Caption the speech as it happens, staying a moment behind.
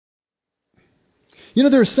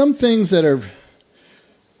There are some things that are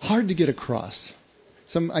hard to get across.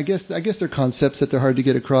 I guess they're concepts that they're hard to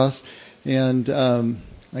get across, and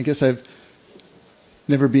I guess I've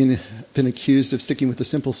never been accused of sticking with the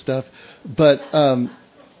simple stuff. But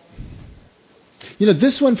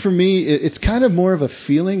this one for me, it's kind of more of a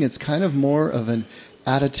feeling. It's kind of more of an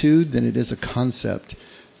attitude than it is a concept.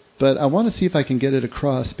 But I want to see if I can get it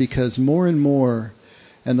across, because more and more,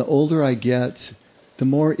 and the older I get, the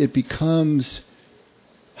more it becomes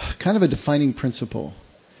kind of a defining principle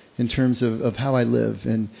in terms of how I live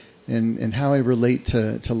and how I relate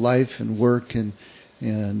to life and work and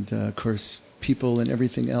of course people and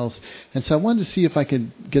everything else. And so I wanted to see if I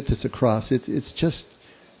could get this across. It's just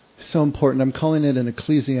so important. I'm calling it an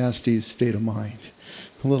Ecclesiastes state of mind.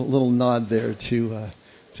 A little nod there to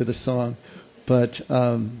the song. But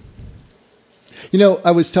I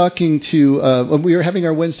was talking to when we were having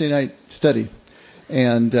our Wednesday night study,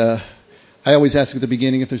 and I always ask at the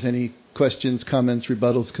beginning if there's any questions, comments,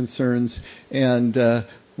 rebuttals, concerns, and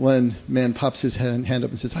one man pops his hand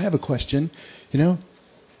up and says, "I have a question.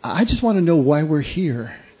 I just want to know why we're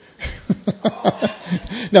here."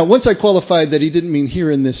 Now, once I qualified that he didn't mean here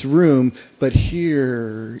in this room, but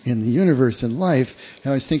here in the universe and life,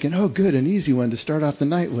 and I was thinking, oh, good, an easy one to start off the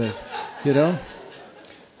night with,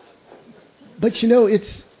 But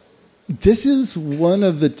this is one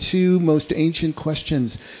of the two most ancient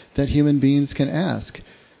questions that human beings can ask.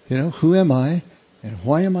 Who am I and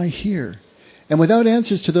why am I here? And without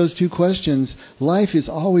answers to those two questions, life is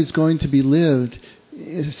always going to be lived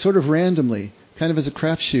sort of randomly, kind of as a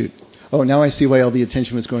crapshoot. Oh, now I see why all the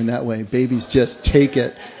attention was going that way. Babies just take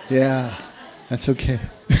it. Yeah, that's okay.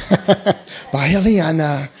 Bye,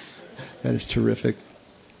 Eliana. That is terrific.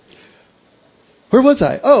 Where was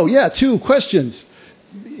I? Oh, yeah, two questions.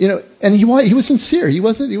 And he was sincere. He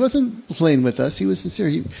wasn't playing with us. He was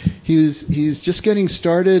sincere. He's just getting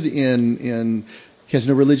started in. He has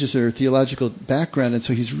no religious or theological background, and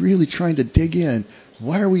so he's really trying to dig in.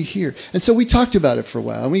 Why are we here? And so we talked about it for a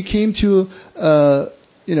while, and we came to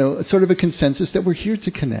sort of a consensus that we're here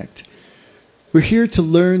to connect. We're here to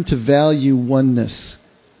learn to value oneness,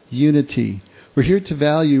 unity. We're here to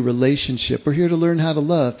value relationship. We're here to learn how to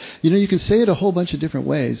love. You can say it a whole bunch of different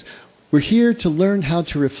ways. We're here to learn how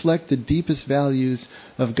to reflect the deepest values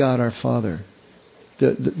of God our Father,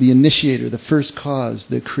 the initiator, the first cause,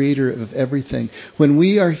 the creator of everything. When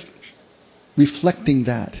we are reflecting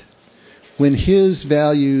that, when His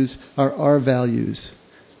values are our values,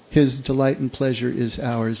 His delight and pleasure is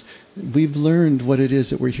ours, we've learned what it is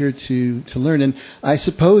that we're here to learn. And I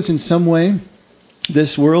suppose in some way,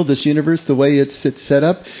 this world, this universe, the way it's set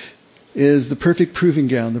up, is the perfect proving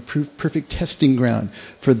ground, the perfect testing ground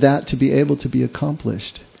for that to be able to be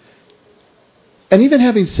accomplished. And even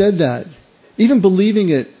having said that, even believing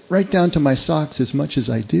it right down to my socks as much as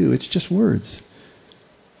I do, it's just words.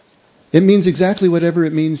 It means exactly whatever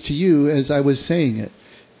it means to you as I was saying it.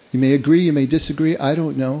 You may agree, you may disagree, I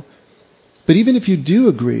don't know. But even if you do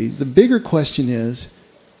agree, the bigger question is,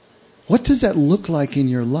 what does that look like in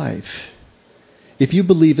your life if you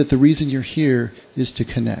believe that the reason you're here is to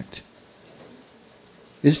connect?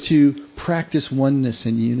 Is to practice oneness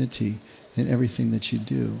and unity in everything that you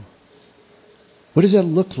do. What does that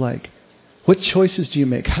look like? What choices do you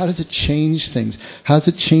make? How does it change things? How does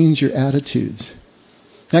it change your attitudes?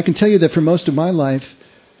 And I can tell you that for most of my life,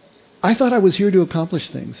 I thought I was here to accomplish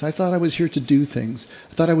things. I thought I was here to do things.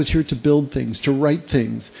 I thought I was here to build things, to write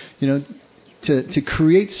things, to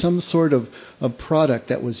create some sort of a product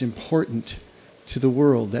that was important to the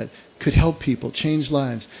world, that could help people, change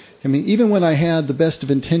lives. I mean, even when I had the best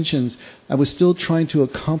of intentions, I was still trying to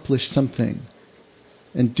accomplish something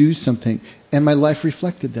and do something. And my life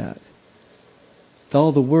reflected that.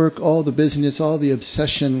 All the work, all the busyness, all the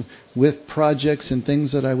obsession with projects and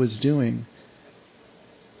things that I was doing.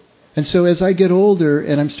 And so as I get older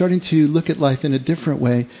and I'm starting to look at life in a different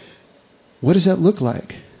way, what does that look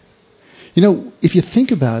like? If you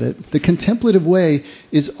think about it, the contemplative way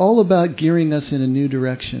is all about gearing us in a new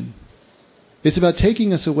direction. It's about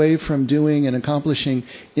taking us away from doing and accomplishing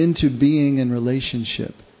into being and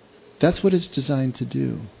relationship. That's what it's designed to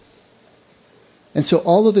do. And so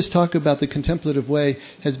all of this talk about the contemplative way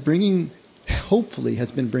hopefully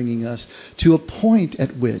has been bringing us to a point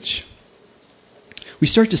at which we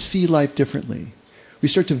start to see life differently. We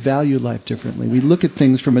start to value life differently. We look at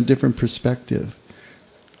things from a different perspective.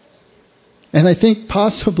 And I think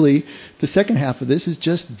possibly the second half of this is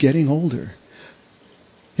just getting older.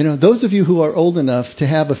 Those of you who are old enough to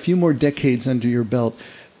have a few more decades under your belt,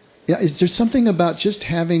 is there something about just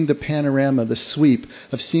having the panorama, the sweep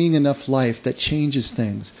of seeing enough life that changes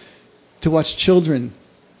things? To watch children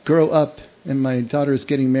grow up and my daughter is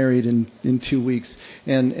getting married in 2 weeks,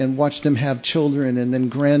 and watch them have children and then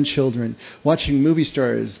grandchildren, watching movie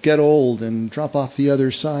stars get old and drop off the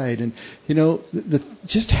other side. And,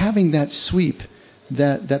 just having that sweep,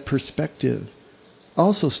 that perspective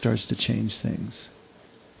also starts to change things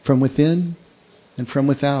from within and from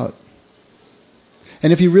without.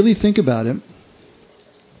 And if you really think about it,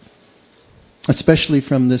 especially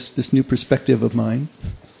from this new perspective of mine,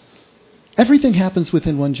 everything happens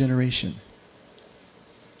within one generation.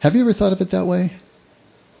 Have you ever thought of it that way?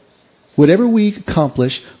 Whatever we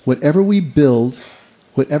accomplish, whatever we build,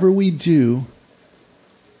 whatever we do,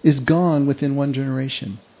 is gone within one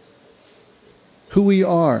generation. Who we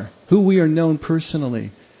are known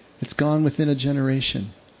personally, it's gone within a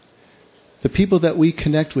generation. The people that we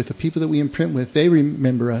connect with, the people that we imprint with, they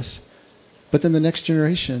remember us. But then the next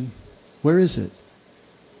generation, where is it?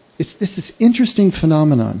 It's this interesting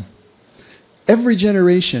phenomenon. Every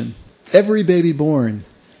generation, every baby born,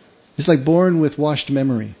 is like born with washed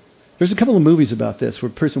memory. There's a couple of movies about this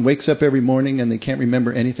where a person wakes up every morning and they can't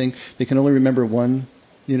remember anything. They can only remember one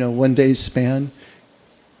day's span.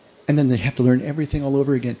 And then they have to learn everything all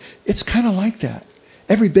over again. It's kind of like that.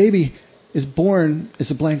 Every baby is born as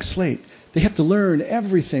a blank slate. They have to learn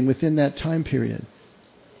everything within that time period.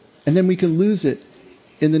 And then we can lose it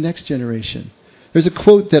in the next generation. There's a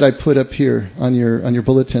quote that I put up here on your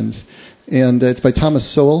bulletins, and it's by Thomas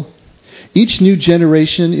Sowell. Each new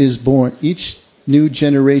generation born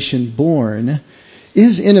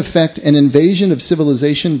is in effect an invasion of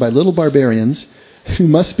civilization by little barbarians who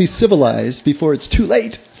must be civilized before it's too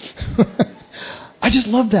late. I just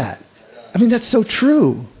love that. I mean, that's so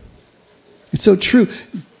true. It's so true.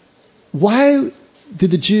 Why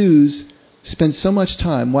did the Jews spend so much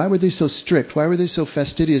time? Why were they so strict? Why were they so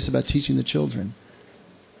fastidious about teaching the children?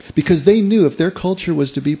 Because they knew if their culture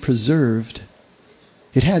was to be preserved,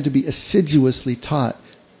 it had to be assiduously taught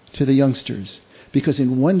to the youngsters. Because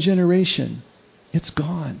in one generation, it's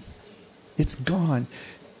gone. It's gone.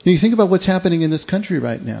 You think about what's happening in this country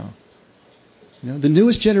right now. The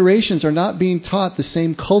newest generations are not being taught the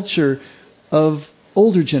same culture of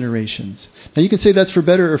older generations. Now you can say that's for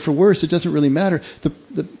better or for worse. It doesn't really matter.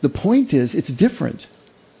 The point is, it's different.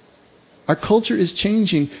 Our culture is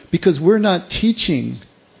changing because we're not teaching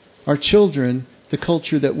our children the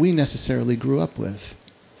culture that we necessarily grew up with.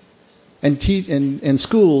 And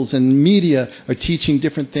schools and media are teaching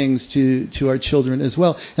different things to our children as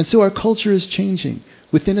well. And so our culture is changing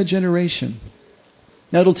within a generation.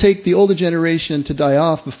 Now it'll take the older generation to die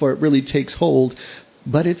off before it really takes hold,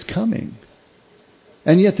 but it's coming.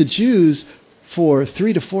 And yet the Jews, for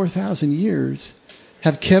 3,000 to 4,000 years,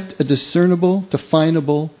 have kept a discernible,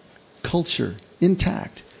 definable culture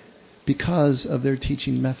intact because of their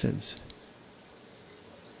teaching methods.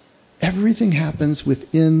 Everything happens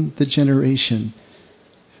within the generation.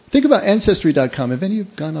 Think about Ancestry.com. Have any of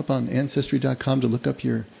you gone up on Ancestry.com to look up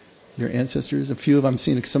your ancestors? A few of them, I'm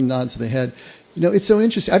seeing some nods of the head. It's so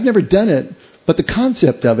interesting. I've never done it, but the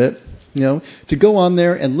concept of it, to go on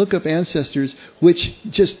there and look up ancestors, which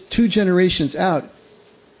just 2 generations out,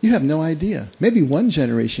 you have no idea. Maybe 1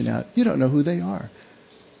 generation out, you don't know who they are.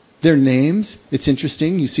 Their names, it's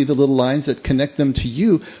interesting. You see the little lines that connect them to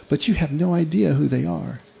you, but you have no idea who they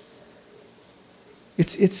are.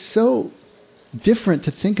 It's so different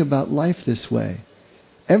to think about life this way.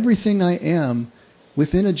 Everything I am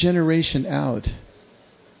within a generation out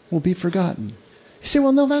will be forgotten. You say,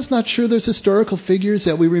 well, no, that's not true. There's historical figures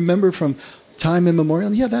that we remember from time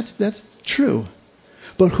immemorial. Yeah, that's true.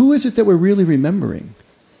 But who is it that we're really remembering?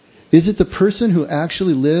 Is it the person who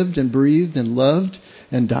actually lived and breathed and loved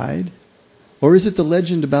and died? Or is it the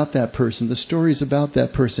legend about that person, the stories about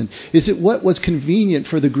that person? Is it what was convenient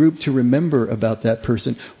for the group to remember about that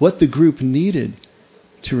person, what the group needed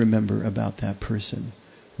to remember about that person,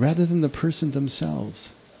 rather than the person themselves?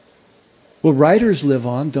 Well, writers live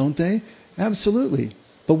on, don't they? Absolutely.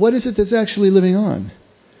 But what is it that's actually living on?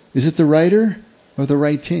 Is it the writer or the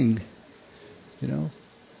writing?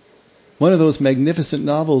 One of those magnificent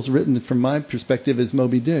novels written from my perspective is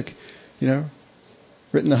Moby Dick,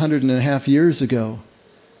 written 150 years ago.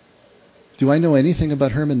 Do I know anything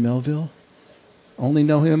about Herman Melville? Only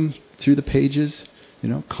know him through the pages.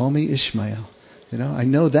 Call me Ishmael. I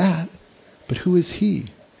know that. But who is he?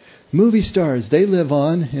 Movie stars, they live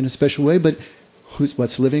on in a special way, but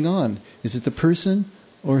what's living on? Is it the person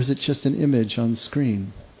or is it just an image on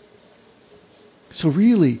screen? So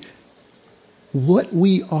really, what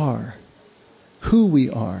we are, who we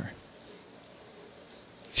are,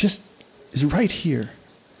 just is right here,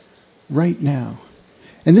 right now.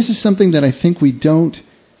 And this is something that I think we don't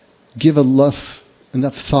give enough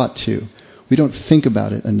thought to. We don't think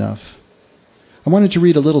about it enough. I wanted to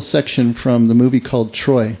read a little section from the movie called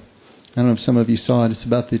Troy. I don't know if some of you saw it. It's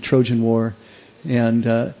about the Trojan War.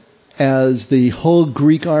 And as the whole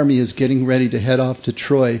Greek army is getting ready to head off to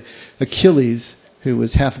Troy, Achilles, who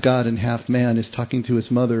was half god and half man, is talking to his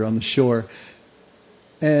mother on the shore.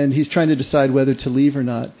 And he's trying to decide whether to leave or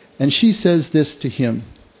not. And she says this to him: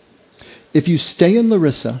 "If you stay in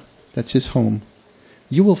Larissa," that's his home,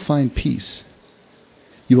 "you will find peace.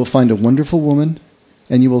 You will find a wonderful woman,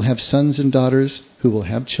 and you will have sons and daughters who will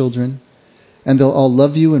have children, and they'll all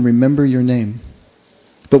love you and remember your name.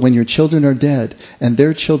 But when your children are dead, and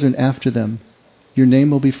their children after them, your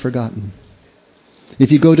name will be forgotten.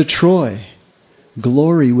 If you go to Troy,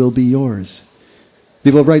 glory will be yours.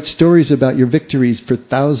 They will write stories about your victories for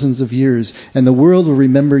thousands of years, and the world will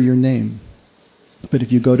remember your name. But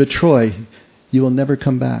if you go to Troy, you will never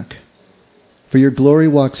come back. For your glory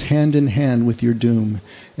walks hand in hand with your doom,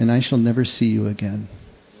 and I shall never see you again."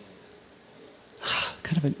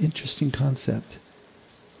 Kind of an interesting concept.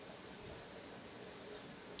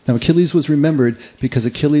 Now, Achilles was remembered because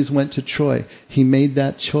Achilles went to Troy. He made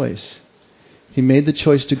that choice. He made the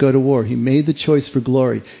choice to go to war. He made the choice for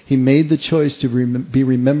glory. He made the choice to be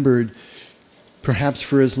remembered perhaps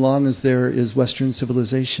for as long as there is Western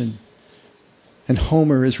civilization. And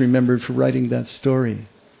Homer is remembered for writing that story.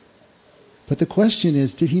 But the question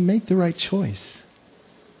is, did he make the right choice?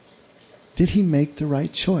 Did he make the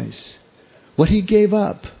right choice? What he gave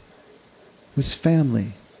up was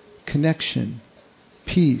family, connection,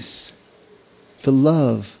 peace, the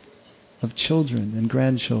love of children and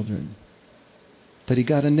grandchildren. But he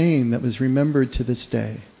got a name that was remembered to this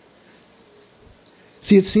day.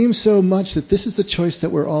 See, it seems so much that this is the choice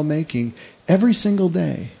that we're all making every single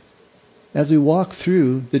day as we walk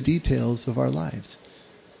through the details of our lives.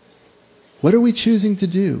 What are we choosing to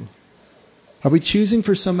do? Are we choosing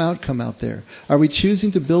for some outcome out there? Are we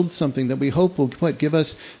choosing to build something that we hope will give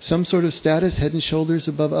us some sort of status, head and shoulders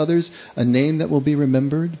above others, a name that will be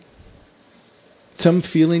remembered, some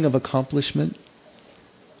feeling of accomplishment?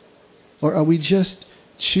 Or are we just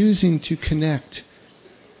choosing to connect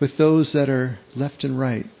with those that are left and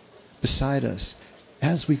right beside us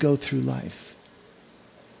as we go through life?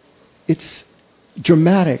 It's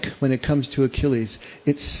dramatic when it comes to Achilles.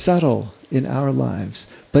 It's subtle in our lives,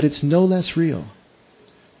 but it's no less real.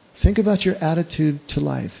 Think about your attitude to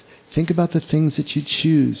life. Think about the things that you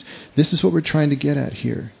choose. This is what we're trying to get at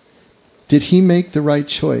here. Did he make the right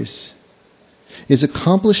choice? Is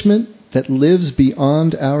accomplishment that lives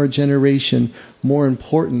beyond our generation more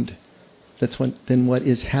important than what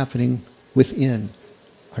is happening within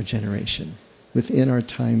our generation, within our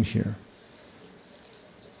time here?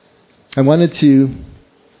 I wanted to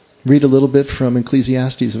read a little bit from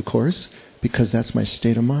Ecclesiastes, of course, because that's my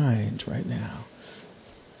state of mind right now.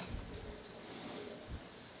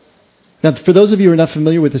 Now, for those of you who are not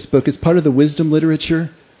familiar with this book, it's part of the wisdom literature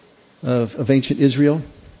of ancient Israel.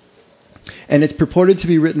 And it's purported to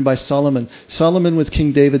be written by Solomon. Solomon was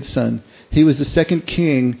King David's son. He was the second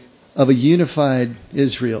king of a unified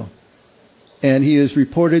Israel. And he is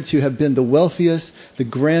reported to have been the wealthiest, the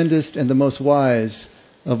grandest, and the most wise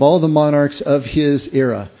of all the monarchs of his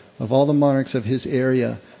era, of all the monarchs of his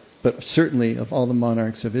area, but certainly of all the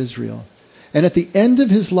monarchs of Israel. And at the end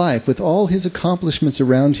of his life, with all his accomplishments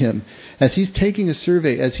around him, as he's taking a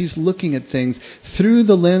survey, as he's looking at things through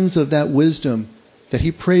the lens of that wisdom that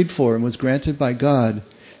he prayed for and was granted by God,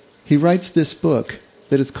 he writes this book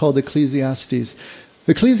that is called Ecclesiastes.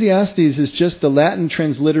 Ecclesiastes is just the Latin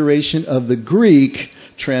transliteration of the Greek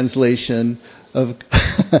translation of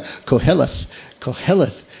Koheleth.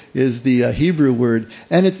 Koheleth is the Hebrew word,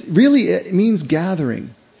 and it means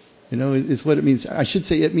gathering. Is what it means. I should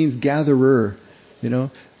say it means gatherer.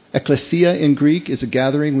 Ecclesia in Greek is a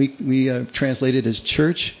gathering. We translate it as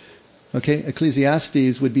church. Okay,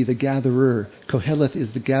 Ecclesiastes would be the gatherer. Koheleth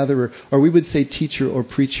is the gatherer, or we would say teacher or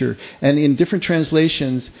preacher. And in different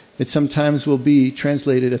translations, it sometimes will be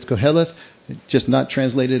translated as Koheleth, just not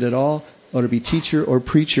translated at all, or to be teacher or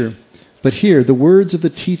preacher. But here, the words of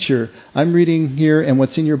the teacher, I'm reading here, and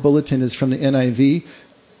what's in your bulletin is from the NIV.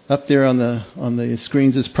 Up there on the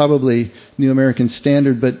screens is probably New American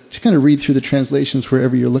Standard, but to kind of read through the translations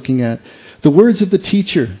wherever you're looking at. The words of the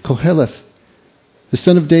teacher, Koheleth, the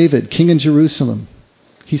son of David, king in Jerusalem.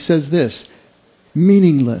 He says this: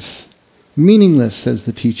 meaningless. Meaningless, says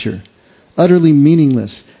the teacher. Utterly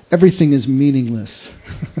meaningless. Everything is meaningless.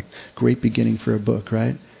 Great beginning for a book,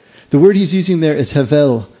 right? The word he's using there is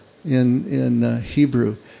havel in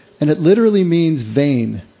Hebrew. And it literally means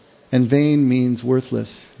vain. And vain means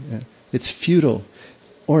worthless. It's futile.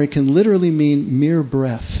 Or it can literally mean mere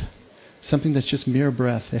breath. Something that's just mere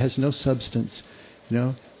breath. It has no substance.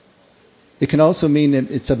 It can also mean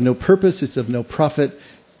it's of no purpose, it's of no profit.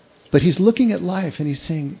 But he's looking at life and he's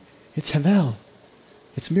saying, it's Havel.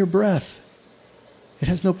 It's mere breath. It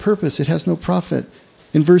has no purpose, it has no profit.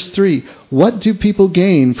 In verse 3, what do people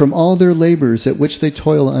gain from all their labors at which they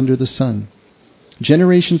toil under the sun?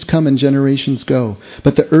 Generations come and generations go,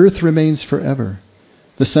 but the earth remains forever.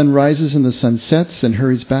 The sun rises and the sun sets and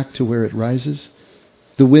hurries back to where it rises.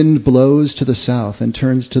 The wind blows to the south and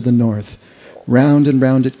turns to the north. Round and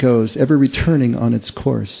round it goes, ever returning on its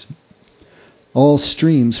course. All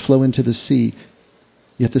streams flow into the sea,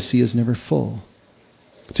 yet the sea is never full.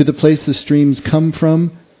 To the place the streams come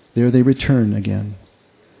from, there they return again.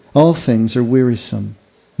 All things are wearisome,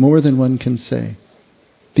 more than one can say.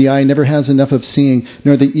 The eye never has enough of seeing,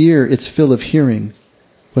 nor the ear its fill of hearing.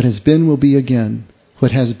 What has been will be again.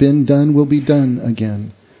 What has been done will be done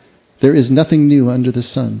again. There is nothing new under the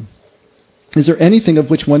sun. Is there anything of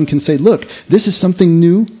which one can say, look, this is something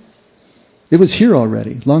new? It was here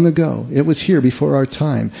already, long ago. It was here before our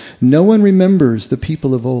time. No one remembers the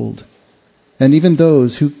people of old. And even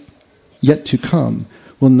those who yet to come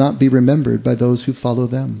will not be remembered by those who follow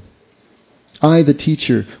them. I, the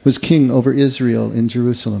teacher, was king over Israel in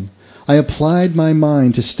Jerusalem. I applied my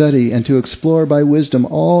mind to study and to explore by wisdom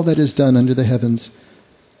all that is done under the heavens.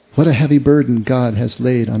 What a heavy burden God has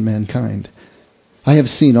laid on mankind. I have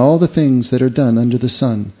seen all the things that are done under the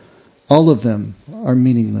sun. All of them are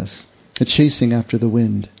meaningless, a chasing after the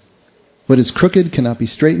wind. What is crooked cannot be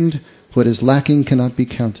straightened. What is lacking cannot be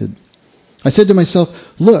counted. I said to myself,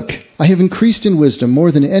 look, I have increased in wisdom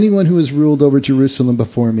more than anyone who has ruled over Jerusalem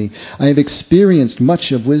before me. I have experienced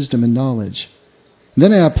much of wisdom and knowledge.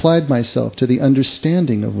 Then I applied myself to the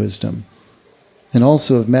understanding of wisdom, and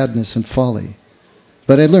also of madness and folly.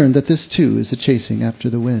 But I learned that this too is a chasing after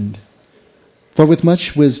the wind. For with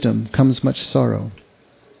much wisdom comes much sorrow.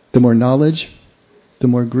 The more knowledge, the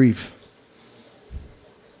more grief.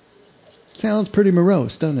 Sounds pretty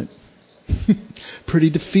morose, doesn't it? Pretty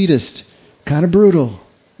defeatist. Kind of brutal,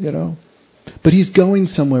 you know. But he's going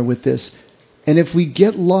somewhere with this. And if we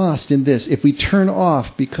get lost in this, if we turn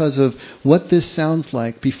off because of what this sounds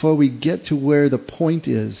like before we get to where the point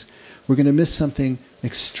is, we're going to miss something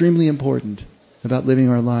extremely important about living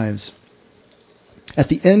our lives. At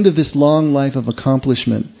the end of this long life of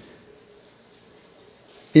accomplishment,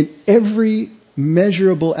 in every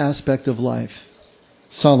measurable aspect of life,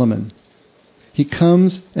 Solomon, he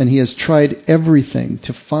comes and he has tried everything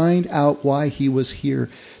to find out why he was here.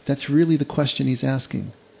 That's really the question he's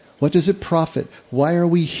asking. What does it profit? Why are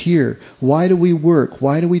we here? Why do we work?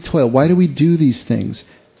 Why do we toil? Why do we do these things?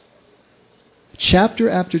 Chapter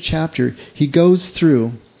after chapter, he goes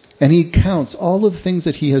through and he counts all of the things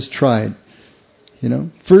that he has tried. You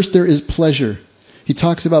know, first there is pleasure. He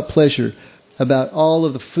talks about pleasure, about all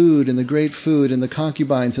of the food and the great food and the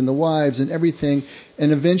concubines and the wives and everything.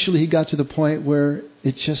 And eventually he got to the point where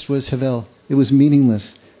it just was Havel. It was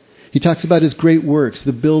meaningless. He talks about his great works,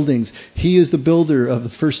 the buildings. He is the builder of the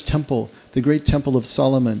first temple, the great temple of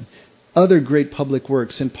Solomon. Other great public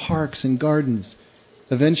works and parks and gardens.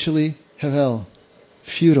 Eventually, Havel,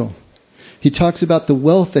 futile. He talks about the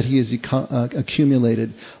wealth that he has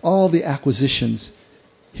accumulated, all the acquisitions.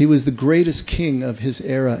 He was the greatest king of his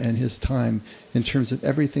era and his time in terms of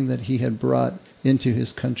everything that he had brought into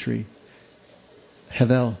his country.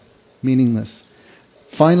 Havel, meaningless.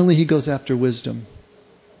 Finally, he goes after wisdom.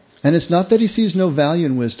 And it's not that he sees no value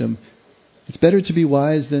in wisdom. It's better to be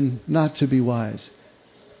wise than not to be wise.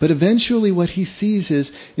 But eventually what he sees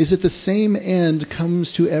is that the same end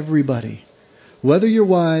comes to everybody. Whether you're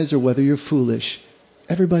wise or whether you're foolish,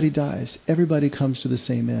 everybody dies. Everybody comes to the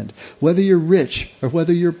same end. Whether you're rich or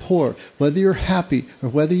whether you're poor, whether you're happy or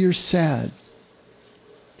whether you're sad,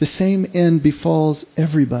 the same end befalls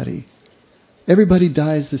everybody. Everybody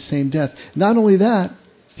dies the same death. Not only that,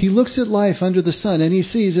 he looks at life under the sun and he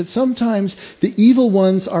sees that sometimes the evil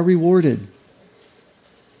ones are rewarded.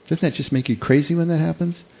 Doesn't that just make you crazy when that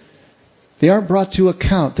happens? They aren't brought to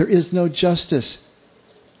account. There is no justice.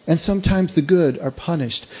 And sometimes the good are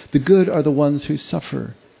punished. The good are the ones who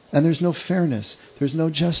suffer. And there's no fairness. There's no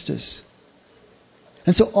justice.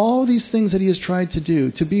 And so all these things that he has tried to do,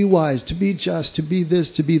 to be wise, to be just, to be this,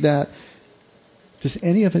 to be that, does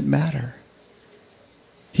any of it matter?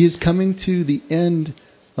 He is coming to the end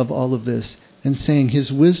of all of this and saying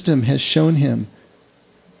his wisdom has shown him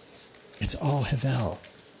it's all Havel.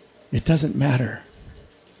 It doesn't matter.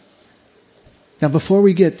 Now before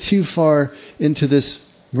we get too far into this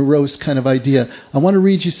morose kind of idea, I want to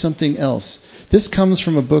read you something else. This comes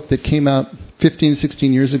from a book that came out 15,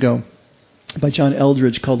 16 years ago by John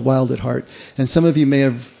Eldridge called Wild at Heart. And some of you may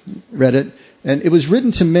have read it. And it was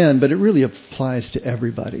written to men, but it really applies to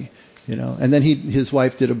everybody. And then his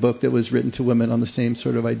wife did a book that was written to women on the same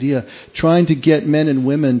sort of idea, trying to get men and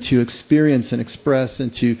women to experience and express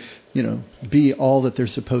and to, be all that they're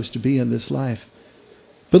supposed to be in this life.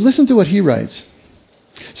 But listen to what he writes.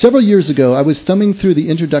 Several years ago, I was thumbing through the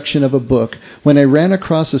introduction of a book when I ran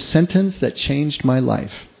across a sentence that changed my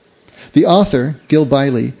life. The author, Gil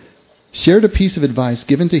Biley, shared a piece of advice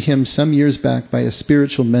given to him some years back by a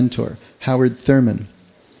spiritual mentor, Howard Thurman.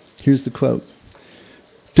 Here's the quote.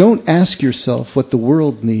 Don't ask yourself what the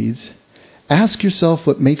world needs. Ask yourself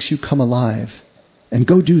what makes you come alive, and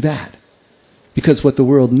go do that. Because what the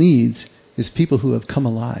world needs is people who have come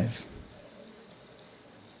alive.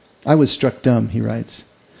 I was struck dumb, he writes.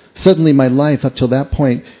 Suddenly my life up till that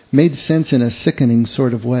point made sense in a sickening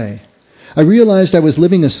sort of way. I realized I was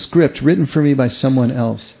living a script written for me by someone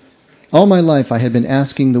else. All my life I had been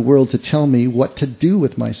asking the world to tell me what to do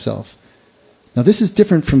with myself. Now this is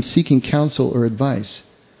different from seeking counsel or advice.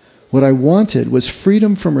 What I wanted was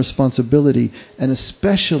freedom from responsibility and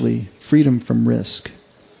especially freedom from risk.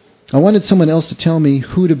 I wanted someone else to tell me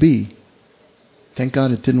who to be. Thank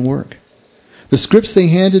God it didn't work. The scripts they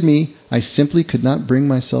handed me, I simply could not bring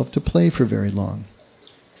myself to play for very long.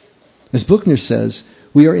 As Buchner says,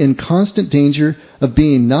 we are in constant danger of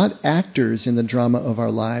being not actors in the drama of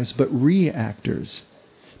our lives, but reactors.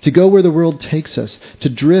 To go where the world takes us, to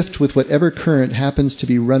drift with whatever current happens to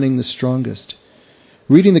be running the strongest.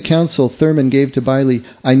 Reading the counsel Thurman gave to Biley,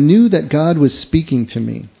 I knew that God was speaking to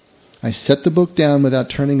me. I set the book down without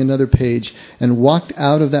turning another page and walked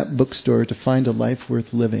out of that bookstore to find a life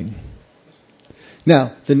worth living.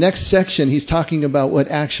 Now, the next section, he's talking about what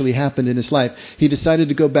actually happened in his life. He decided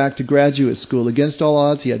to go back to graduate school. Against all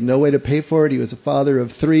odds, he had no way to pay for it. He was a father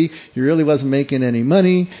of 3. He really wasn't making any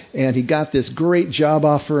money. And he got this great job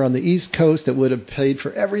offer on the East Coast that would have paid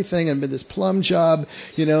for everything and been this plum job,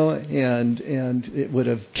 and it would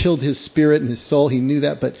have killed his spirit and his soul. He knew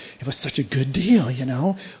that, but it was such a good deal,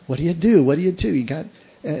 What do you do?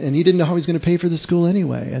 And he didn't know how he was going to pay for the school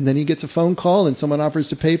anyway. And then he gets a phone call and someone offers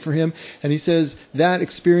to pay for him. And he says that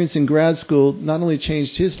experience in grad school not only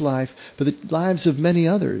changed his life, but the lives of many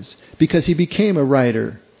others. Because he became a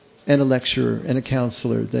writer and a lecturer and a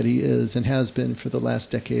counselor that he is and has been for the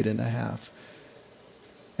last decade and a half.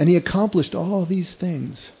 And he accomplished all these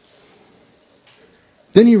things.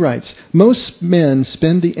 Then he writes, most men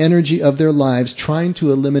spend the energy of their lives trying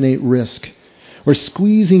to eliminate risk, or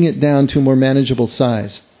squeezing it down to a more manageable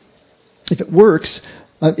size. If it works,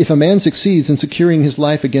 if a man succeeds in securing his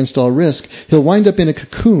life against all risk, he'll wind up in a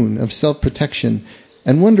cocoon of self-protection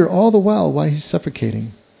and wonder all the while why he's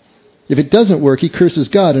suffocating. If it doesn't work, he curses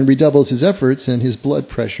God and redoubles his efforts and his blood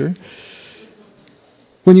pressure.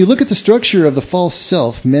 When you look at the structure of the false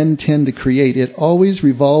self men tend to create, it always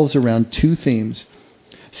revolves around 2 themes: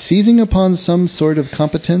 seizing upon some sort of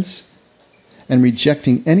competence and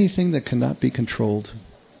rejecting anything that cannot be controlled.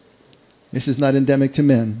 This is not endemic to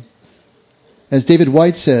men. As David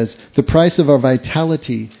White says, the price of our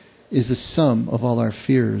vitality is the sum of all our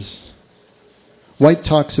fears. White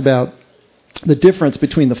talks about the difference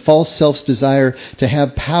between the false self's desire to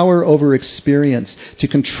have power over experience, to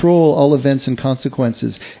control all events and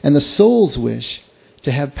consequences, and the soul's wish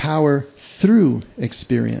to have power through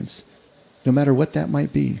experience, no matter what that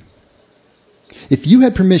might be. If you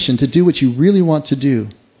had permission to do what you really want to do,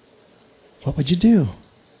 what would you do?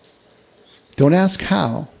 Don't ask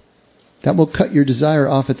how. That will cut your desire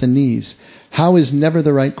off at the knees. How is never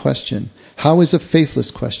the right question. How is a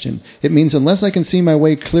faithless question. It means unless I can see my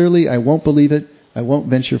way clearly, I won't believe it. I won't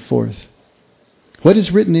venture forth. What is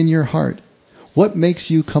written in your heart? What makes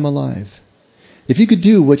you come alive? If you could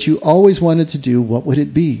do what you always wanted to do, what would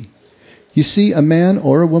it be? You see, a man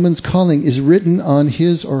or a woman's calling is written on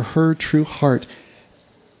his or her true heart,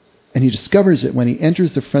 and he discovers it when he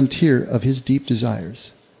enters the frontier of his deep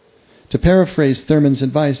desires. To paraphrase Thurman's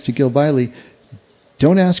advice to Gil Biley,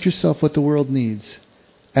 don't ask yourself what the world needs.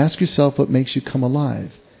 Ask yourself what makes you come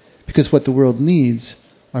alive, because what the world needs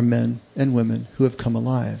are men and women who have come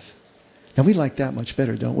alive. Now, we like that much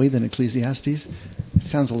better, don't we, than Ecclesiastes? It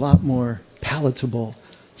sounds a lot more palatable,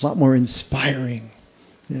 a lot more inspiring,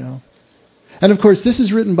 And of course, this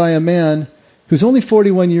is written by a man who's only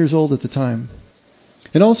 41 years old at the time.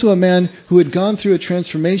 And also a man who had gone through a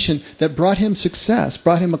transformation that brought him success,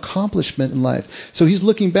 brought him accomplishment in life. So he's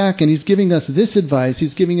looking back and he's giving us this advice,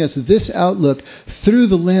 he's giving us this outlook through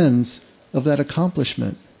the lens of that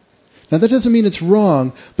accomplishment. Now that doesn't mean it's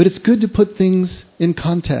wrong, but it's good to put things in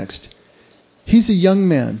context. He's a young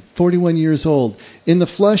man, 41 years old, in the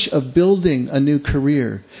flush of building a new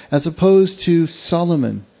career, as opposed to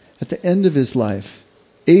Solomon at the end of his life,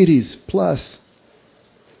 80s plus,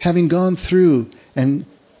 having gone through and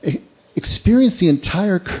experience the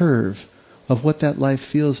entire curve of what that life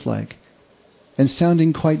feels like, and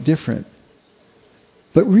sounding quite different.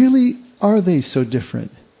 But really, are they so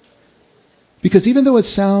different? Because even though it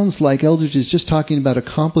sounds like Eldridge is just talking about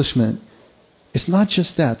accomplishment, it's not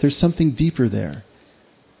just that. There's something deeper there.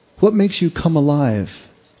 What makes you come alive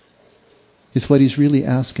is what he's really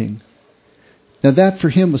asking. Now that for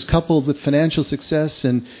him was coupled with financial success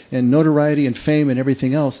and notoriety and fame and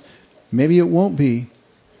everything else. Maybe it won't be.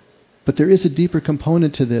 But there is a deeper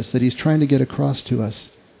component to this that he's trying to get across to us.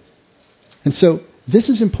 And so this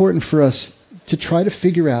is important for us to try to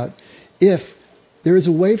figure out if there is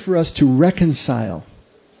a way for us to reconcile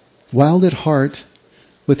Wild at Heart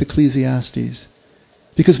with Ecclesiastes.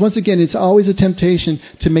 Because once again, it's always a temptation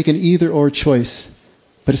to make an either-or choice.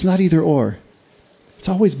 But it's not either-or. It's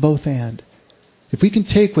always both and. If we can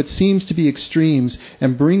take what seems to be extremes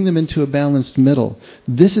and bring them into a balanced middle,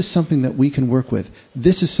 this is something that we can work with.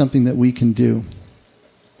 This is something that we can do.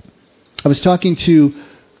 I was talking to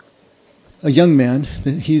a young man.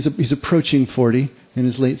 He's approaching 40, in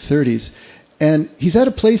his late 30s. And he's at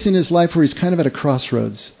a place in his life where he's kind of at a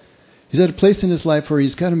crossroads. He's at a place in his life where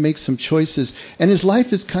he's got to make some choices. And his life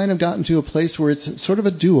has kind of gotten to a place where it's sort of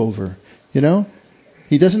a do-over, you know?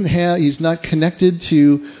 He's not connected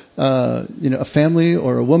to a family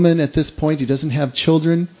or a woman at this point. He doesn't have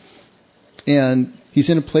children. And he's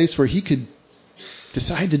in a place where he could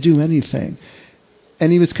decide to do anything.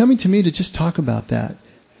 And he was coming to me to just talk about that.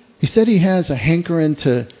 He said he has a hankering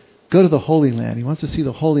to go to the Holy Land. He wants to see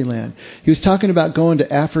the Holy Land. He was talking about going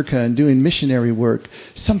to Africa and doing missionary work.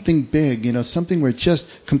 Something big, something where it just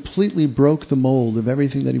completely broke the mold of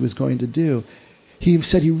everything that he was going to do. He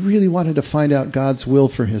said he really wanted to find out God's will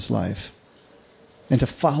for his life and to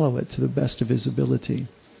follow it to the best of his ability.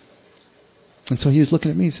 And so he was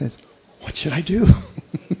looking at me and says, "What should I do?"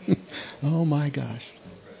 Oh my gosh.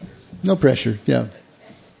 No pressure, yeah.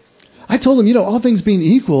 I told him, all things being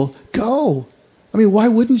equal, go. I mean, why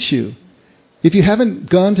wouldn't you? If you haven't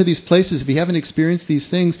gone to these places, if you haven't experienced these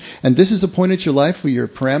things, and this is a point in your life where your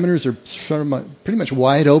parameters are sort of pretty much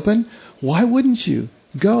wide open, why wouldn't you?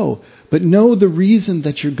 Go. But know the reason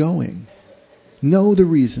that you're going. Know the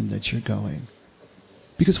reason that you're going.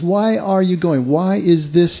 Because why are you going? Why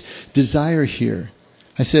is this desire here?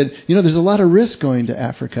 I said, there's a lot of risk going to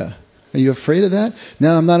Africa. Are you afraid of that?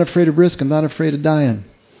 No, I'm not afraid of risk. I'm not afraid of dying.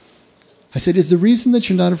 I said, is the reason that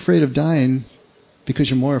you're not afraid of dying because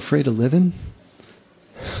you're more afraid of living?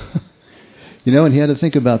 And he had to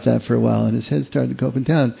think about that for a while, and his head started to go up and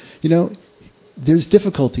down. There's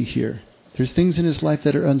difficulty here. There's things in his life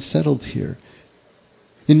that are unsettled here.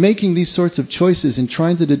 In making these sorts of choices and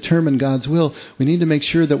trying to determine God's will, we need to make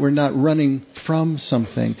sure that we're not running from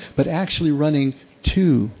something, but actually running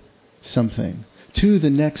to something, to the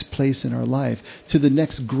next place in our life, to the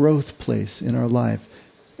next growth place in our life,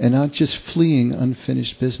 and not just fleeing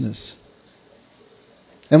unfinished business.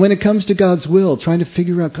 And when it comes to God's will, trying to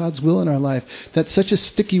figure out God's will in our life, that's such a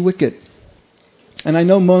sticky wicket. And I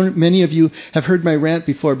know many of you have heard my rant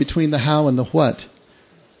before between the how and the what.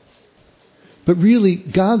 But really,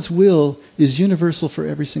 God's will is universal for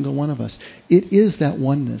every single one of us. It is that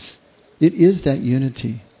oneness. It is that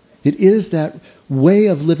unity. It is that way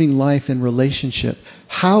of living life in relationship.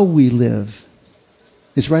 How we live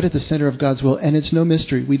is right at the center of God's will. And it's no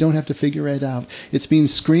mystery. We don't have to figure it out. It's being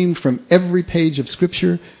screamed from every page of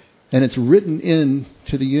Scripture, and it's written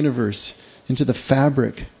into the universe, into the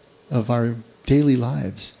fabric of our daily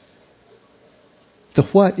lives. The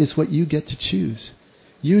what is what you get to choose.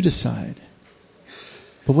 You decide.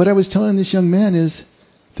 But what I was telling this young man is,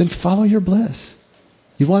 then follow your bliss.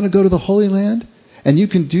 You want to go to the Holy Land? And you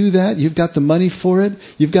can do that. You've got the money for it.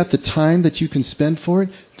 You've got the time that you can spend for it.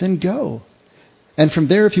 Then go. And from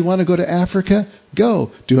there, if you want to go to Africa,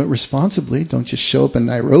 go. Do it responsibly. Don't just show up in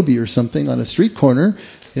Nairobi or something on a street corner,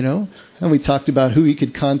 And we talked about who he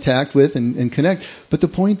could contact with and connect. But the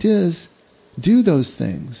point is, do those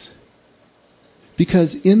things.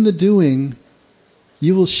 Because in the doing,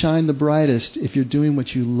 you will shine the brightest if you're doing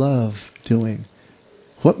what you love doing.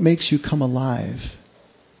 What makes you come alive?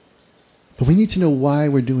 But we need to know why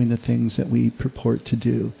we're doing the things that we purport to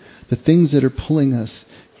do. The things that are pulling us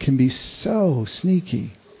can be so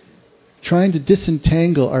sneaky. Trying to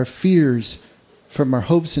disentangle our fears from our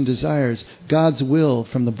hopes and desires, God's will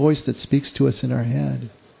from the voice that speaks to us in our head.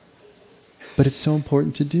 But it's so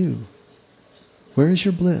important to do. Where is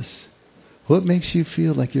your bliss? What makes you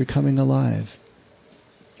feel like you're coming alive?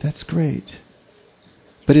 That's great.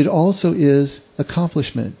 But it also is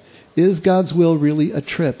accomplishment. Is God's will really a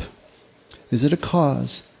trip? Is it a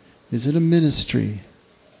cause? Is it a ministry?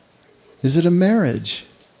 Is it a marriage?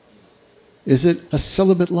 Is it a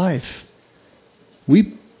celibate life?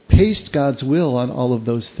 We paste God's will on all of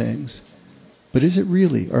those things. But is it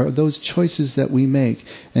really? Or are those choices that we make?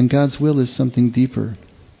 And God's will is something deeper.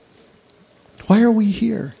 Why are we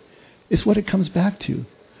here? It's what it comes back to.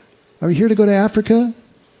 Are we here to go to Africa?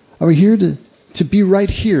 Are we here to be right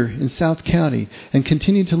here in South County and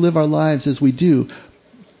continue to live our lives as we do,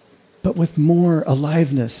 but with more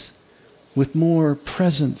aliveness, with more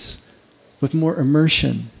presence, with more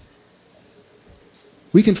immersion?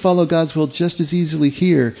 We can follow God's will just as easily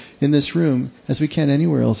here in this room as we can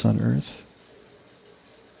anywhere else on earth.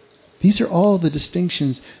 These are all the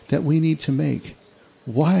distinctions that we need to make.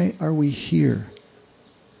 Why are we here?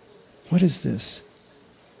 What is this?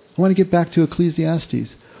 I want to get back to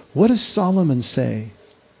Ecclesiastes. What does Solomon say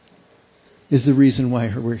is the reason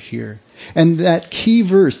why we're here? And that key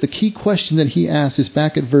verse, the key question that he asks is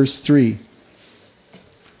back at verse 3.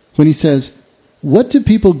 When he says, what do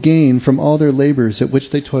people gain from all their labors at which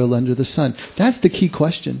they toil under the sun? That's the key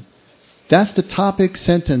question. That's the topic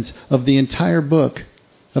sentence of the entire book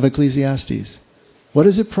of Ecclesiastes. What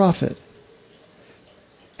does it profit?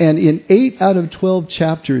 And in 8 out of 12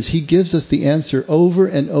 chapters, he gives us the answer over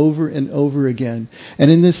and over and over again. And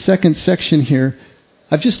in this second section here,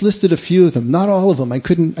 I've just listed a few of them, not all of them. I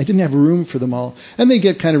didn't have room for them all. And they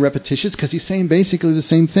get kind of repetitious because he's saying basically the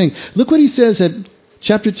same thing. Look what he says at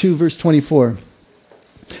chapter 2, verse 24.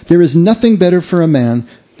 There is nothing better for a man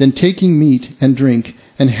than taking meat and drink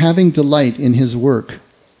and having delight in his work.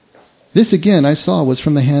 This again I saw was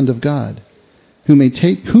from the hand of God. Who may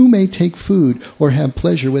take food or have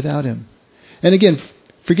pleasure without him? And again,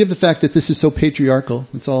 forgive the fact that this is so patriarchal.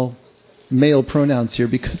 It's all male pronouns here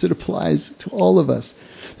because it applies to all of us.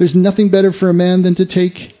 There's nothing better for a man than to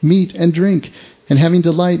take meat and drink and having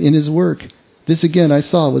delight in his work. This again I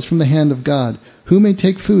saw was from the hand of God. Who may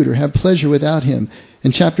take food or have pleasure without him?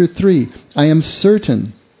 In chapter 3, I am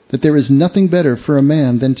certain that there is nothing better for a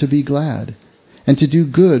man than to be glad and to do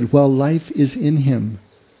good while life is in him.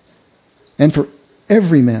 And for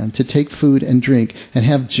every man to take food and drink and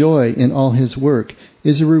have joy in all his work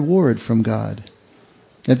is a reward from God.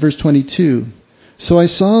 At verse 22, so I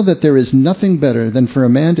saw that there is nothing better than for a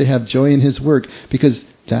man to have joy in his work, because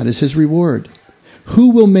that is his reward. Who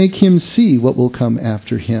will make him see what will come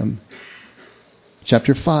after him?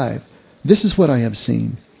 Chapter 5, this is what I have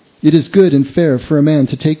seen. It is good and fair for a man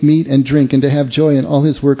to take meat and drink and to have joy in all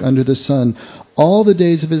his work under the sun, all the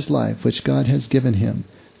days of his life which God has given him.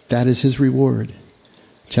 That is his reward.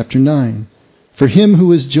 Chapter 9. For him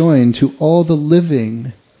who is joined to all the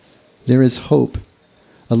living, there is hope.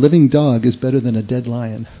 A living dog is better than a dead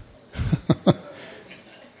lion.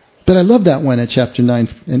 But I love that one at chapter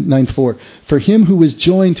 9:4. For him who is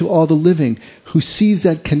joined to all the living, who sees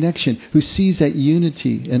that connection, who sees that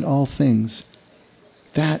unity in all things.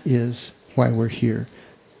 That is why we're here.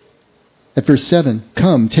 At verse 7,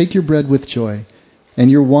 come, take your bread with joy, and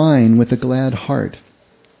your wine with a glad heart.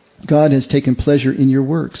 God has taken pleasure in your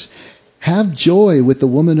works. Have joy with the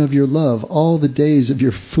woman of your love all the days of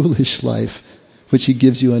your foolish life, which he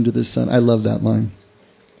gives you under the sun. I love that line.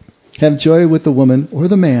 Have joy with the woman or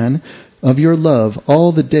the man of your love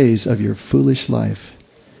all the days of your foolish life.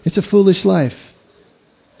 It's a foolish life.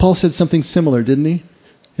 Paul said something similar, didn't he?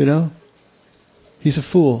 He's a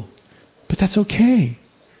fool. But that's okay.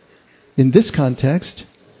 In this context,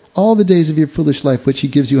 all the days of your foolish life which he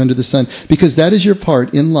gives you under the sun, because that is your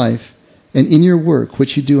part in life and in your work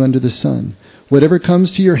which you do under the sun. Whatever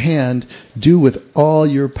comes to your hand, do with all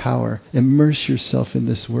your power. Immerse yourself in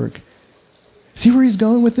this work. See where he's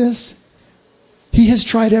going with this? He has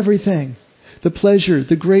tried everything. The pleasure,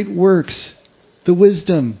 the great works, the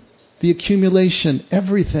wisdom, the accumulation,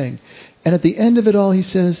 everything. And at the end of it all, he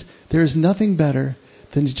says, there is nothing better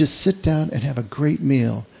than to just sit down and have a great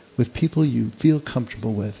meal with people you feel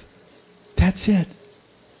comfortable with. That's it.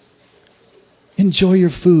 Enjoy your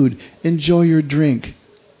food. Enjoy your drink.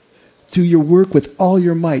 Do your work with all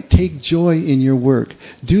your might. Take joy in your work.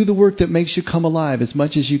 Do the work that makes you come alive as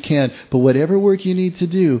much as you can. But whatever work you need to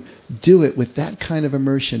do it with that kind of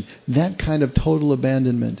immersion, that kind of total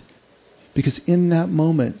abandonment. Because in that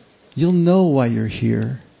moment, you'll know why you're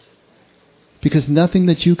here. Because nothing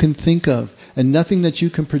that you can think of and nothing that you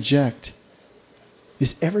can project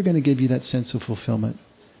is ever going to give you that sense of fulfillment,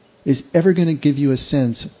 is ever going to give you a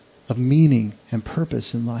sense of meaning and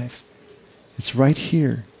purpose in life. It's right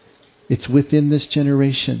here. It's within this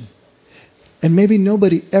generation. And maybe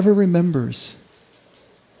nobody ever remembers,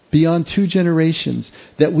 beyond 2 generations,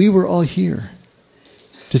 that we were all here.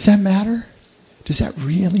 Does that matter? Does that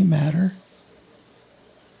really matter?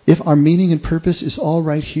 If our meaning and purpose is all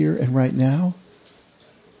right here and right now,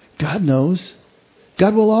 God knows.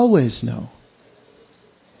 God will always know.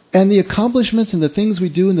 And the accomplishments and the things we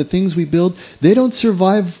do and the things we build, they don't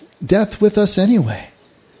survive death with us anyway.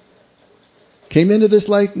 Came into this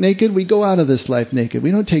life naked, we go out of this life naked.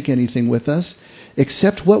 We don't take anything with us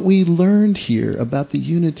except what we learned here about the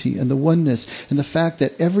unity and the oneness and the fact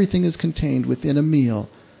that everything is contained within a meal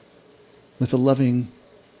with a loving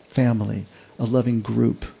family, a loving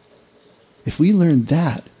group. If we learn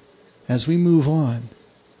that as we move on,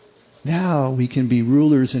 now we can be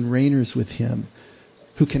rulers and reigners with Him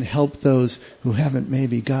who can help those who haven't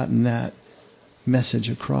maybe gotten that message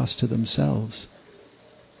across to themselves.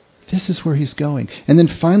 This is where He's going. And then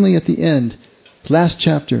finally at the end, last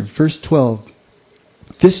chapter, verse 12,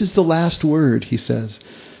 this is the last word, He says.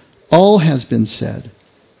 All has been said.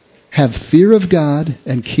 Have fear of God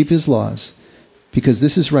and keep His laws, because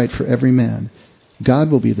this is right for every man.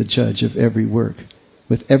 God will be the judge of every work,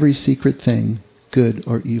 with every secret thing, good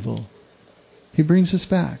or evil. He brings us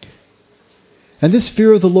back. And this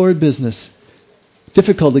fear of the Lord business,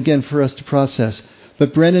 difficult again for us to process,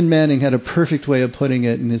 but Brennan Manning had a perfect way of putting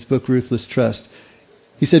it in his book, Ruthless Trust.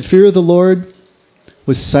 He said, fear of the Lord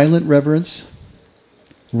was silent reverence,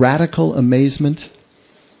 radical amazement,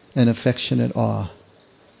 and affectionate awe.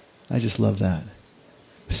 I just love that.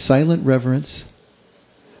 Silent reverence,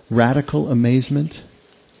 radical amazement,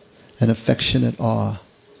 and affectionate awe.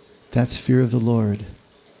 That's fear of the Lord.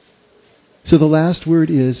 So the last word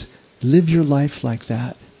is, live your life like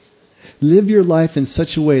that. Live your life in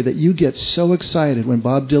such a way that you get so excited when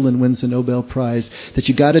Bob Dylan wins the Nobel Prize that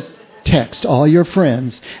you got to text all your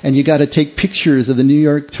friends and you got to take pictures of the New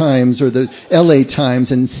York Times or the LA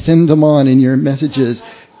Times and send them on in your messages.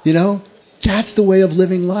 You know, that's the way of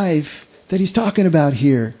living life that he's talking about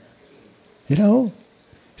here. You know,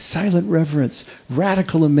 silent reverence,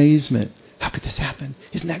 radical amazement. How could this happen?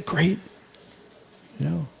 Isn't that great? You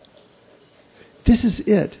know, this is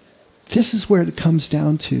it. This is where it comes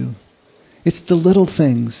down to. It's the little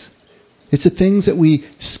things. It's the things that we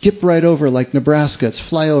skip right over, like Nebraska. It's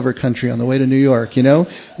flyover country on the way to New York, you know?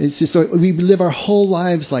 It's just we live our whole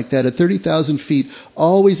lives like that at 30,000 feet,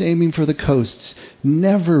 always aiming for the coasts,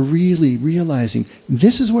 never really realizing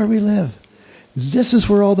this is where we live. This is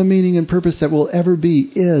where all the meaning and purpose that will ever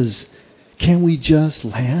be is. Can we just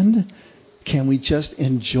land? Can we just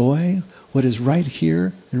enjoy what is right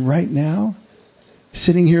here and right now?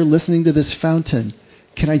 Sitting here listening to this fountain.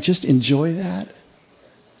 Can I just enjoy that?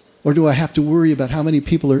 Or do I have to worry about how many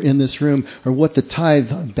people are in this room or what the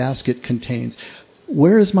tithe basket contains?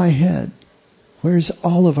 Where is my head? Where is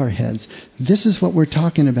all of our heads? This is what we're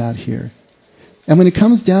talking about here. And when it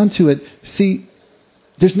comes down to it, see,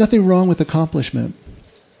 there's nothing wrong with accomplishment.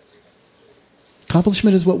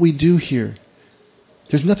 Accomplishment is what we do here.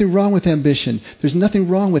 There's nothing wrong with ambition. There's nothing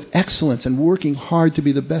wrong with excellence and working hard to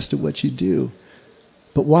be the best at what you do.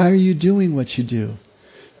 But why are you doing what you do?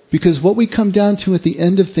 Because what we come down to at the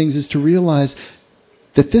end of things is to realize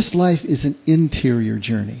that this life is an interior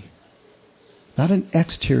journey, not an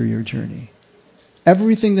exterior journey.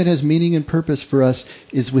 Everything that has meaning and purpose for us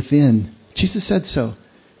is within. Jesus said so.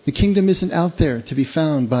 The kingdom isn't out there to be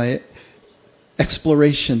found by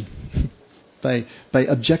exploration, by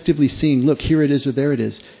objectively seeing, look, here it is or there it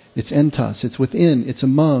is. It's entos, it's within, it's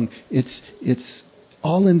among, it's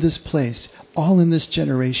all in this place, all in this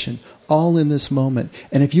generation, all in this moment.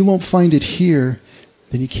 And if you won't find it here,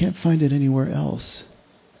 then you can't find it anywhere else.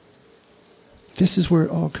 This is where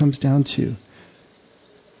it all comes down to.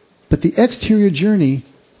 But the exterior journey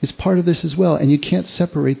is part of this as well, and you can't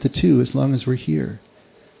separate the two as long as we're here.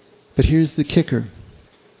 But here's the kicker.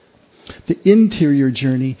 The interior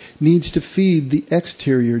journey needs to feed the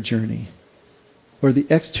exterior journey, or the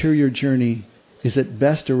exterior journey is at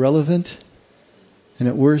best irrelevant, and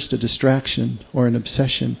at worst a distraction or an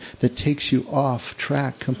obsession that takes you off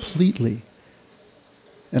track completely.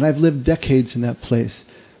 And I've lived decades in that place,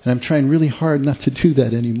 and I'm trying really hard not to do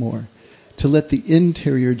that anymore. To let the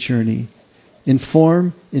interior journey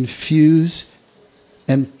inform, infuse,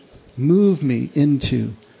 and move me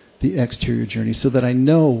into the exterior journey so that I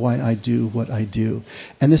know why I do what I do.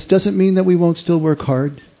 And this doesn't mean that we won't still work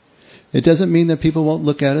hard. It doesn't mean that people won't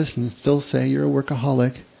look at us and still say you're a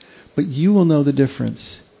workaholic. But you will know the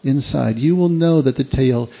difference inside. You will know that the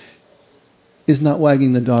tail is not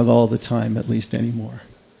wagging the dog all the time, at least anymore.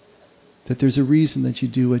 That there's a reason that you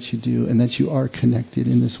do what you do and that you are connected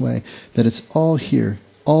in this way. That it's all here,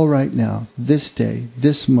 all right now, this day,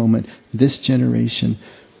 this moment, this generation.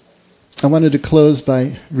 I wanted to close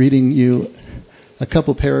by reading you a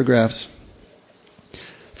couple paragraphs.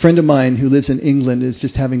 A friend of mine who lives in England is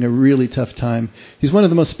just having a really tough time. He's one of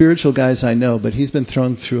the most spiritual guys I know, but he's been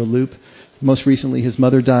thrown through a loop Most recently, his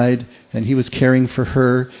mother died, and he was caring for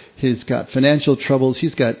her. He's got financial troubles.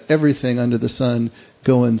 He's got everything under the sun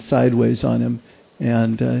going sideways on him.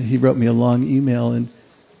 And he wrote me a long email. And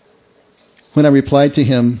when I replied to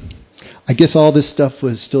him, I guess all this stuff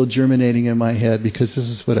was still germinating in my head, because this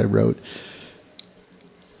is what I wrote.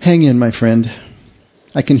 Hang in, my friend.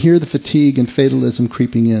 I can hear the fatigue and fatalism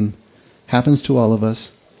creeping in. Happens to all of us.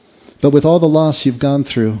 But with all the loss you've gone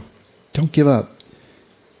through, don't give up.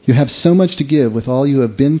 You have so much to give with all you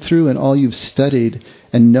have been through and all you've studied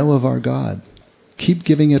and know of our God. Keep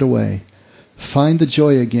giving it away. Find the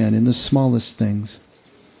joy again in the smallest things.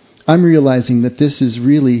 I'm realizing that this is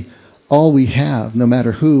really all we have, no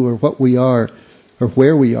matter who or what we are or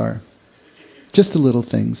where we are. Just the little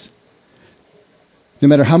things. No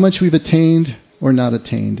matter how much we've attained or not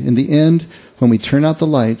attained, in the end, when we turn out the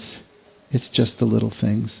lights, it's just the little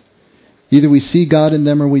things. Either we see God in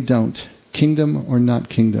them or we don't. Kingdom or not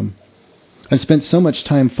kingdom. I've spent so much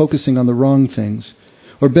time focusing on the wrong things.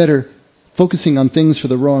 Or better, focusing on things for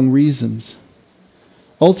the wrong reasons.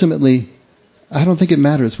 Ultimately, I don't think it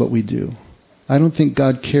matters what we do. I don't think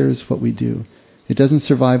God cares what we do. It doesn't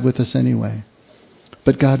survive with us anyway.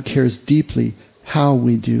 But God cares deeply how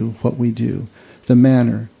we do what we do. The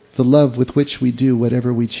manner, the love with which we do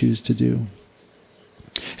whatever we choose to do.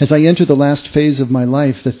 As I enter the last phase of my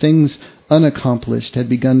life, the things unaccomplished had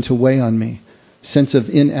begun to weigh on me. Sense of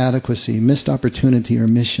inadequacy, missed opportunity or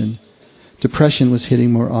mission. Depression was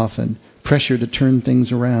hitting more often. Pressure to turn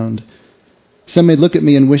things around. Some may look at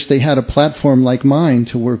me and wish they had a platform like mine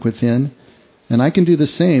to work within, and I can do the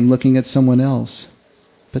same looking at someone else.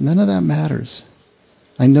 But none of that matters.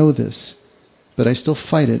 I know this, but I still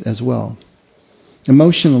fight it as well.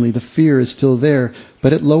 Emotionally, the fear is still there,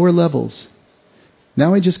 but at lower levels.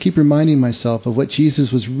 Now I just keep reminding myself of what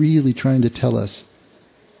Jesus was really trying to tell us.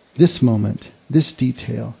 This moment, this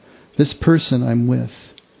detail, this person I'm with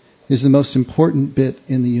is the most important bit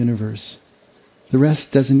in the universe. The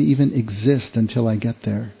rest doesn't even exist until I get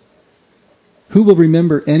there. Who will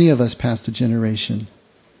remember any of us past a generation?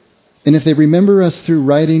 And if they remember us through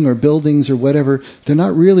writing or buildings or whatever, they're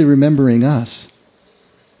not really remembering us.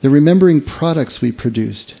 They're remembering products we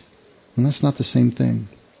produced. And that's not the same thing.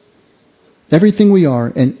 Everything we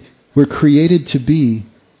are and we're created to be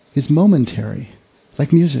is momentary,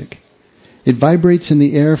 like music. It vibrates in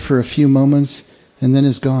the air for a few moments and then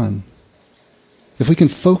is gone. If we can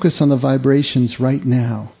focus on the vibrations right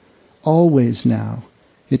now, always now,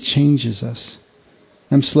 it changes us.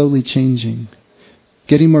 I'm slowly changing,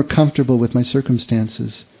 getting more comfortable with my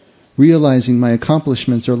circumstances, realizing my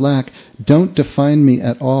accomplishments or lack don't define me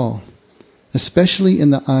at all, especially in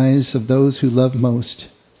the eyes of those who love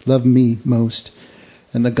me most,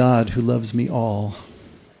 and the God who loves me all.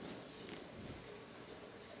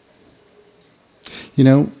 You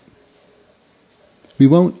know, we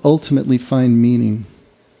won't ultimately find meaning,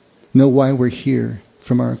 know why we're here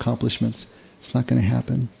from our accomplishments. It's not going to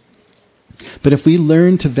happen. But if we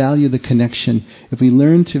learn to value the connection, if we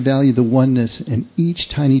learn to value the oneness in each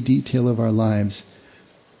tiny detail of our lives,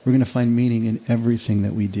 we're going to find meaning in everything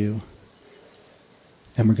that we do.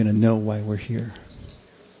 And we're going to know why we're here.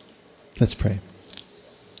 Let's pray.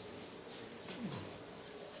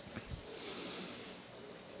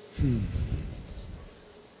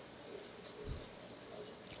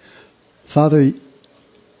 Father,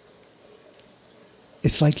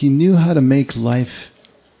 it's like you knew how to make life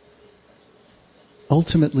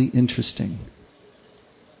ultimately interesting.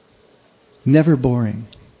 Never boring.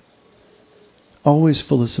 Always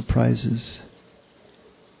full of surprises.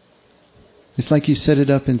 It's like you set it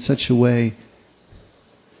up in such a way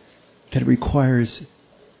that it requires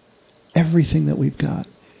everything that we've got,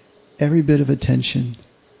 every bit of attention,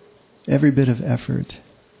 every bit of effort,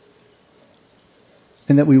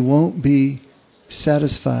 and that we won't be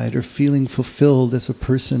satisfied or feeling fulfilled as a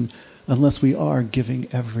person unless we are giving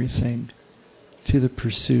everything to the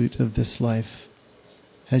pursuit of this life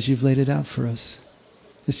as you've laid it out for us.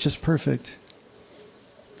 It's just perfect.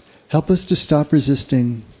 Help us to stop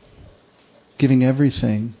resisting giving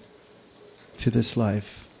everything to this life,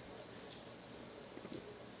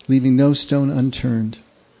 leaving no stone unturned,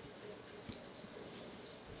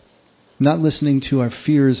 not listening to our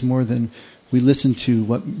fears more than we listen to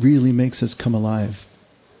what really makes us come alive.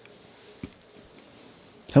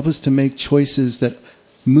 Help us to make choices that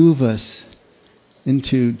move us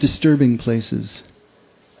into disturbing places,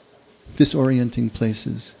 disorienting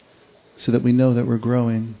places, so that we know that we're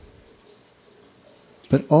growing.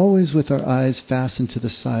 But always with our eyes fastened to the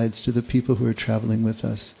sides, to the people who are traveling with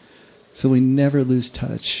us, so we never lose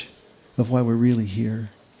touch of why we're really here.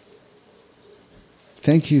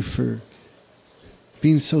 Thank you for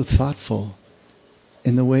being so thoughtful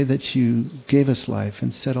in the way that you gave us life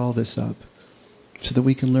and set all this up so that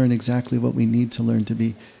we can learn exactly what we need to learn to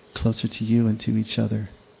be closer to you and to each other.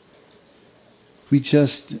 We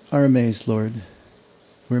just are amazed, Lord.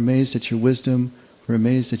 We're amazed at your wisdom. We're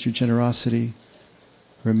amazed at your generosity.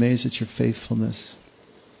 We're amazed at your faithfulness.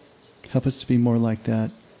 Help us to be more like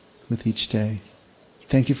that with each day.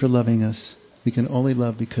 Thank you for loving us. We can only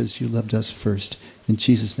love because you loved us first. In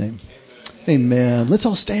Jesus' name. Amen. Let's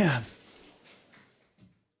all stand.